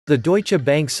The Deutsche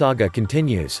Bank saga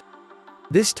continues.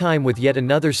 This time with yet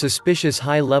another suspicious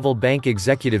high-level bank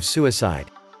executive suicide.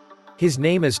 His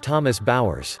name is Thomas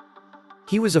Bowers.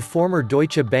 He was a former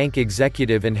Deutsche Bank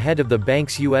executive and head of the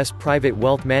bank's U.S. private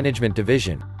wealth management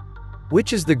division,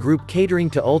 which is the group catering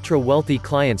to ultra-wealthy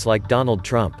clients like Donald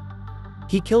Trump.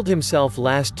 He killed himself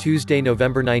last Tuesday,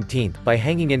 November 19, by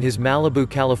hanging in his Malibu,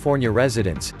 California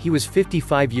residence. He was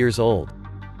 55 years old.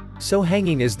 So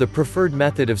hanging is the preferred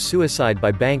method of suicide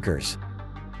by bankers.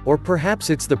 Or perhaps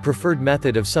it's the preferred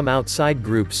method of some outside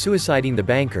group suiciding the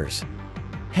bankers.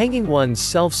 Hanging one's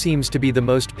self seems to be the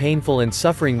most painful and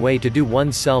suffering way to do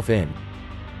one's self in.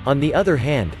 On the other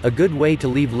hand, a good way to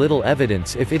leave little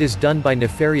evidence if it is done by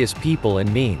nefarious people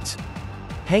and means.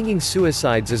 Hanging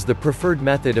suicides is the preferred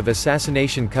method of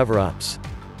assassination cover-ups.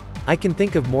 I can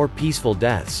think of more peaceful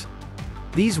deaths.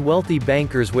 These wealthy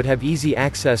bankers would have easy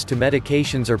access to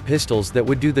medications or pistols that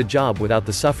would do the job without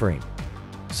the suffering.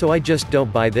 So I just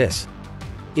don't buy this.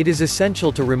 It is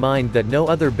essential to remind that no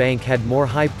other bank had more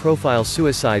high-profile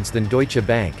suicides than Deutsche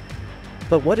Bank.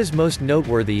 But what is most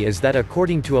noteworthy is that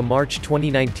according to a March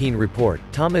 2019 report,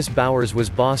 Thomas Bowers was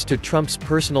boss to Trump's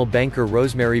personal banker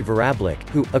Rosemary Vorablik,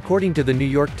 who, according to the New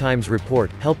York Times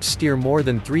report, helped steer more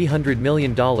than $300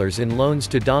 million in loans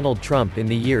to Donald Trump in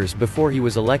the years before he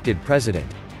was elected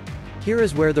president. Here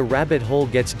is where the rabbit hole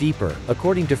gets deeper,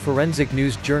 according to forensic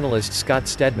news journalist Scott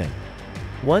Stedman.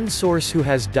 One source who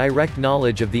has direct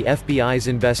knowledge of the FBI's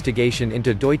investigation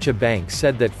into Deutsche Bank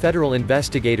said that federal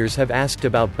investigators have asked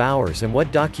about Bowers and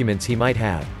what documents he might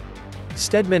have.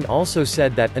 Stedman also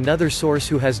said that another source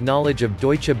who has knowledge of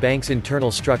Deutsche Bank's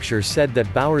internal structure said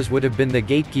that Bowers would have been the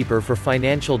gatekeeper for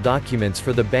financial documents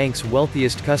for the bank's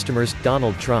wealthiest customers,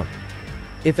 Donald Trump.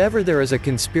 If ever there is a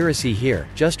conspiracy here,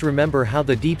 just remember how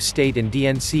the deep state and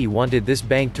DNC wanted this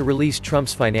bank to release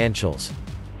Trump's financials.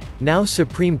 Now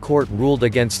Supreme Court ruled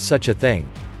against such a thing.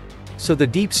 So the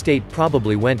deep state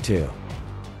probably went to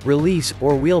release,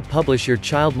 or we'll publish your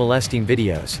child molesting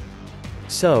videos.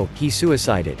 So, he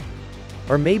suicided.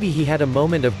 Or maybe he had a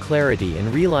moment of clarity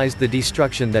and realized the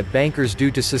destruction that bankers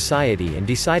do to society and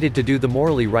decided to do the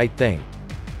morally right thing.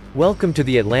 Welcome to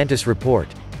the Atlantis Report.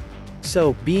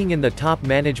 So, being in the top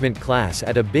management class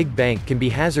at a big bank can be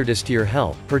hazardous to your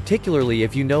health, particularly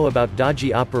if you know about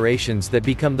dodgy operations that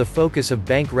become the focus of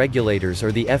bank regulators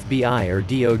or the FBI or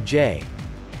DOJ.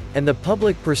 And the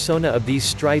public persona of these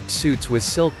striped suits with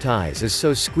silk ties is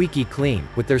so squeaky clean,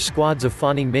 with their squads of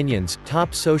fawning minions,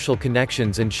 top social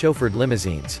connections and chauffeured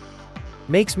limousines.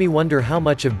 Makes me wonder how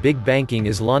much of big banking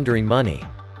is laundering money.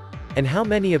 And how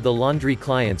many of the laundry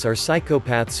clients are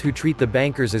psychopaths who treat the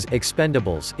bankers as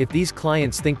expendables, if these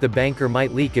clients think the banker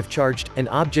might leak if charged, an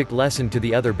object lesson to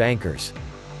the other bankers.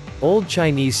 Old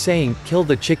Chinese saying, kill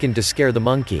the chicken to scare the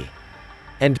monkey.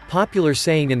 And, popular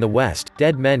saying in the West,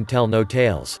 dead men tell no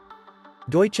tales.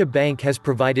 Deutsche Bank has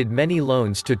provided many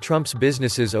loans to Trump's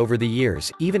businesses over the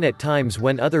years, even at times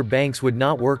when other banks would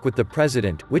not work with the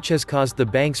president, which has caused the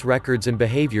bank's records and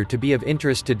behavior to be of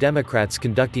interest to Democrats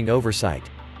conducting oversight.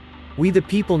 We the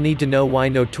people need to know why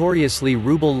notoriously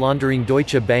ruble-laundering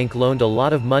Deutsche Bank loaned a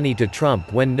lot of money to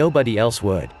Trump when nobody else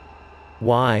would.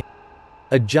 Why?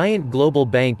 A giant global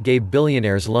bank gave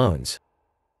billionaires loans.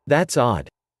 That's odd.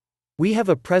 We have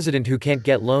a president who can't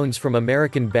get loans from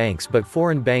American banks but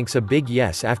foreign banks a big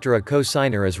yes after a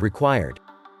co-signer is required.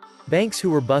 Banks who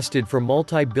were busted for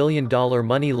multi-billion-dollar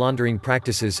money laundering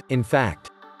practices, in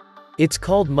fact. It's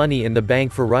called money in the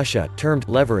bank for Russia, termed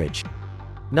leverage.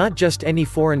 Not just any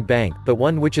foreign bank, but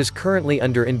one which is currently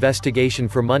under investigation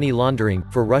for money laundering,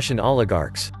 for Russian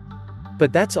oligarchs.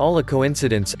 But that's all a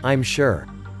coincidence, I'm sure.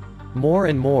 More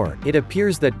and more, it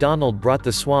appears that Donald brought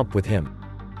the swamp with him.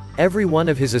 Every one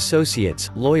of his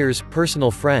associates, lawyers,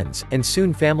 personal friends, and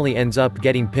soon family ends up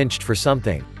getting pinched for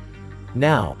something.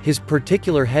 Now, his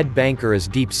particular head banker is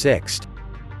deep-sixed.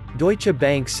 Deutsche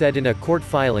Bank said in a court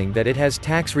filing that it has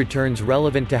tax returns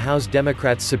relevant to House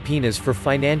Democrats' subpoenas for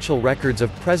financial records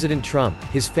of President Trump,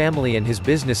 his family and his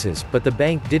businesses, but the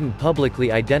bank didn't publicly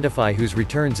identify whose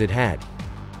returns it had.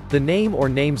 The name or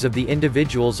names of the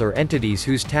individuals or entities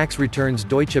whose tax returns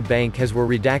Deutsche Bank has were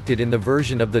redacted in the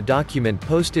version of the document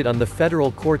posted on the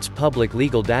federal court's public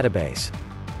legal database.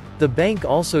 The bank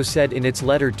also said in its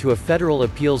letter to a federal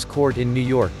appeals court in New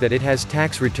York that it has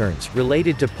tax returns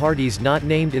related to parties not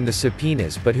named in the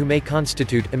subpoenas but who may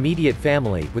constitute immediate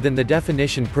family within the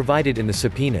definition provided in the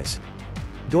subpoenas.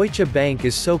 Deutsche Bank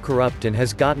is so corrupt and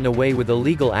has gotten away with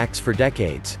illegal acts for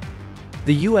decades.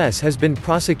 The US has been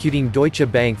prosecuting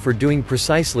Deutsche Bank for doing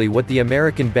precisely what the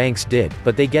American banks did,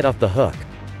 but they get off the hook.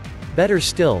 Better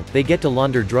still, they get to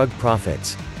launder drug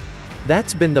profits.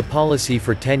 That's been the policy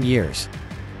for 10 years.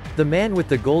 The man with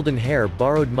the golden hair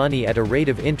borrowed money at a rate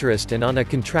of interest and on a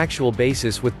contractual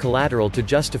basis with collateral to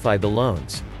justify the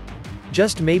loans.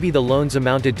 Just maybe the loans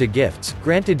amounted to gifts,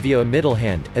 granted via a middle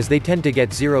hand, as they tend to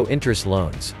get zero-interest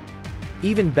loans.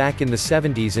 Even back in the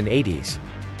 70s and 80s.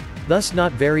 Thus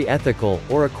not very ethical,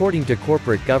 or according to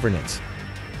corporate governance.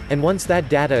 And once that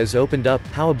data is opened up,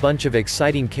 how a bunch of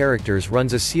exciting characters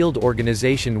runs a sealed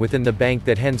organization within the bank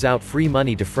that hands out free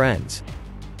money to friends.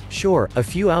 Sure, a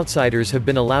few outsiders have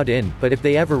been allowed in, but if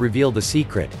they ever reveal the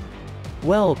secret,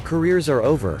 well, careers are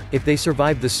over. If they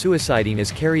survive, the suiciding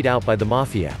is carried out by the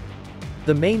mafia.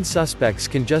 The main suspects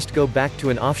can just go back to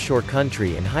an offshore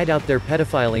country and hide out their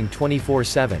pedophiling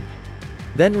 24/7.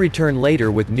 Then return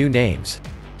later with new names.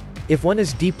 If one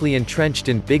is deeply entrenched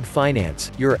in big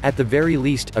finance, you're, at the very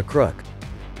least, a crook.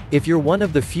 If you're one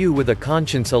of the few with a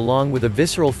conscience along with a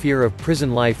visceral fear of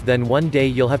prison life, then one day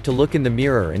you'll have to look in the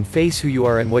mirror and face who you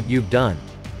are and what you've done.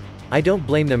 I don't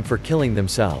blame them for killing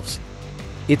themselves.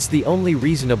 It's the only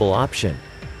reasonable option.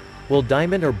 Will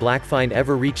Diamond or Blackfine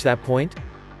ever reach that point?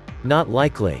 Not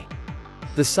likely.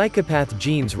 The psychopath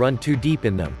genes run too deep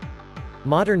in them.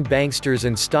 Modern banksters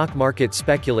and stock market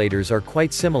speculators are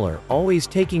quite similar, always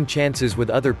taking chances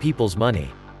with other people's money.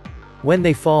 When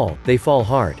they fall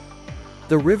hard.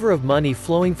 The river of money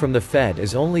flowing from the Fed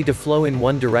is only to flow in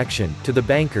one direction, to the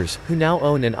bankers, who now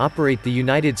own and operate the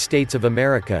United States of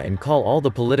America and call all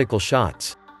the political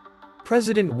shots.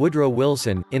 President Woodrow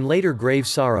Wilson, in later grave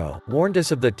sorrow, warned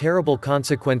us of the terrible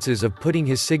consequences of putting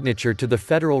his signature to the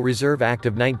Federal Reserve Act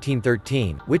of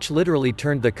 1913, which literally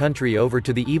turned the country over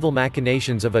to the evil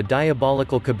machinations of a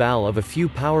diabolical cabal of a few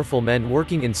powerful men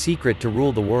working in secret to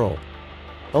rule the world.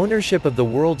 Ownership of the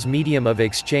world's medium of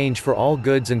exchange for all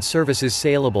goods and services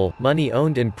saleable, money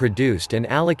owned and produced and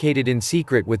allocated in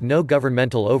secret with no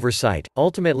governmental oversight,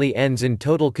 ultimately ends in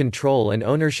total control and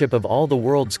ownership of all the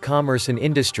world's commerce and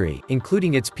industry,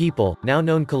 including its people, now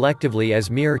known collectively as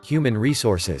mere human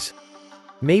resources.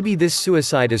 Maybe this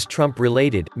suicide is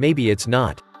Trump-related, maybe it's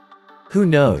not. Who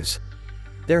knows?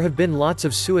 There have been lots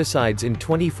of suicides in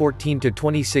 2014 to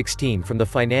 2016 from the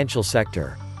financial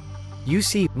sector. You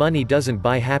see, money doesn't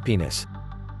buy happiness.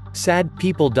 Sad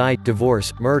people die,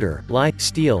 divorce, murder, lie,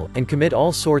 steal, and commit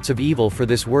all sorts of evil for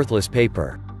this worthless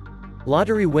paper.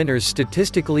 Lottery winners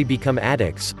statistically become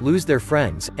addicts, lose their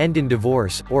friends, end in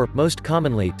divorce, or, most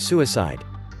commonly, suicide.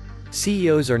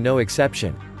 CEOs are no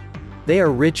exception. They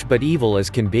are rich but evil as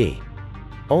can be.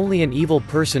 Only an evil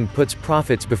person puts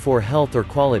profits before health or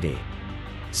quality.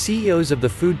 CEOs of the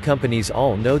food companies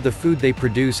all know the food they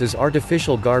produce is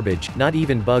artificial garbage, not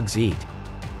even bugs eat.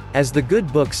 As the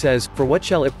good book says, for what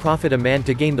shall it profit a man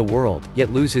to gain the world,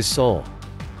 yet lose his soul?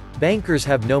 Bankers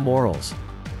have no morals.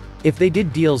 If they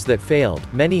did deals that failed,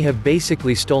 many have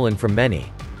basically stolen from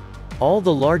many. All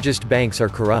the largest banks are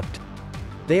corrupt.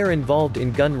 They are involved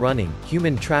in gun running,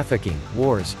 human trafficking,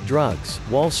 wars, drugs,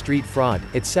 Wall Street fraud,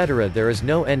 etc. There is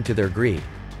no end to their greed.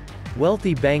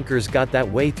 Wealthy bankers got that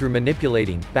way through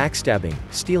manipulating, backstabbing,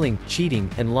 stealing, cheating,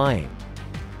 and lying.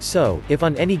 So, if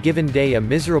on any given day a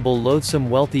miserable, loathsome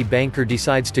wealthy banker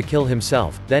decides to kill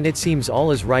himself, then it seems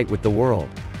all is right with the world.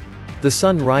 The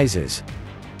sun rises.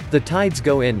 The tides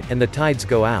go in, and the tides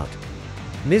go out.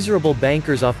 Miserable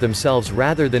bankers off themselves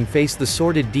rather than face the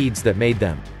sordid deeds that made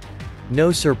them.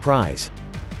 No surprise.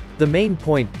 The main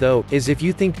point, though, is if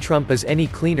you think Trump is any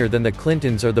cleaner than the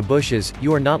Clintons or the Bushes,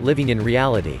 you are not living in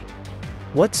reality.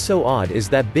 What's so odd is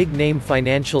that big-name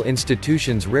financial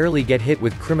institutions rarely get hit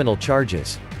with criminal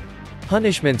charges.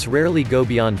 Punishments rarely go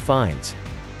beyond fines.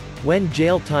 When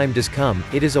jail time does come,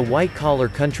 it is a white-collar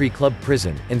country club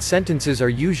prison, and sentences are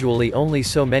usually only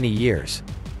so many years.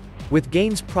 With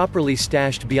gains properly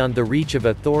stashed beyond the reach of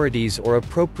authorities or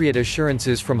appropriate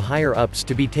assurances from higher-ups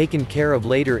to be taken care of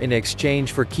later in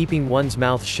exchange for keeping one's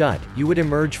mouth shut, you would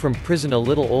emerge from prison a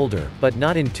little older, but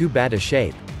not in too bad a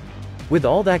shape. With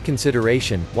all that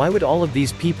consideration, why would all of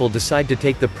these people decide to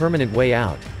take the permanent way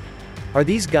out? Are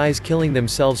these guys killing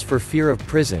themselves for fear of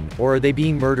prison, or are they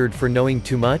being murdered for knowing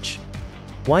too much?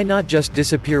 Why not just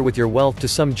disappear with your wealth to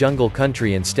some jungle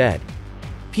country instead?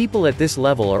 People at this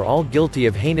level are all guilty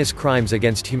of heinous crimes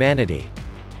against humanity.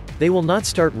 They will not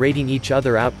start rating each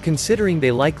other out, considering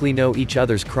they likely know each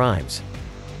other's crimes.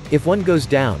 If one goes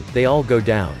down, they all go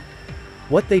down.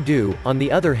 What they do, on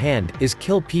the other hand, is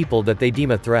kill people that they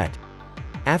deem a threat.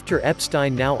 After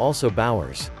Epstein, now also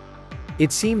Bowers.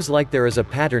 It seems like there is a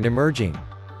pattern emerging.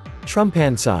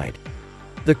 Trumpancide.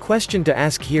 The question to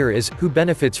ask here is, who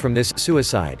benefits from this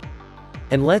suicide?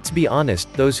 And let's be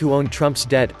honest, those who own Trump's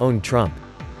debt, own Trump.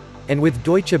 And with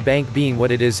Deutsche Bank being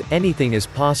what it is, anything is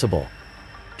possible.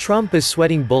 Trump is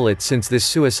sweating bullets since this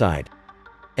suicide.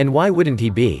 And why wouldn't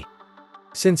he be?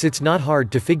 Since it's not hard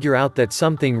to figure out that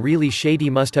something really shady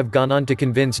must have gone on to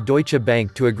convince Deutsche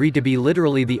Bank to agree to be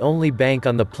literally the only bank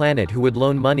on the planet who would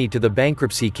loan money to the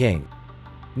bankruptcy king.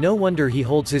 No wonder he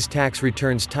holds his tax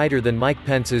returns tighter than Mike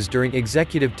Pence's during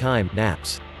executive time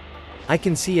naps. I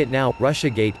can see it now: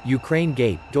 Russiagate,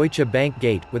 Ukrainegate, Deutsche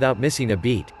Bankgate, without missing a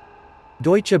beat.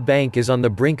 Deutsche Bank is on the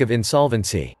brink of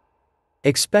insolvency.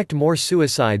 Expect more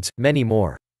suicides, many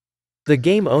more. The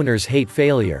game owners hate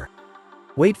failure.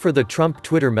 Wait for the Trump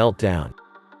Twitter meltdown.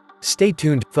 Stay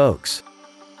tuned, folks.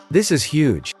 This is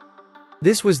huge.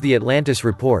 This was the Atlantis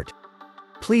Report.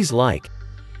 Please like,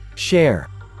 share,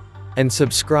 and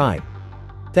subscribe.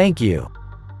 Thank you.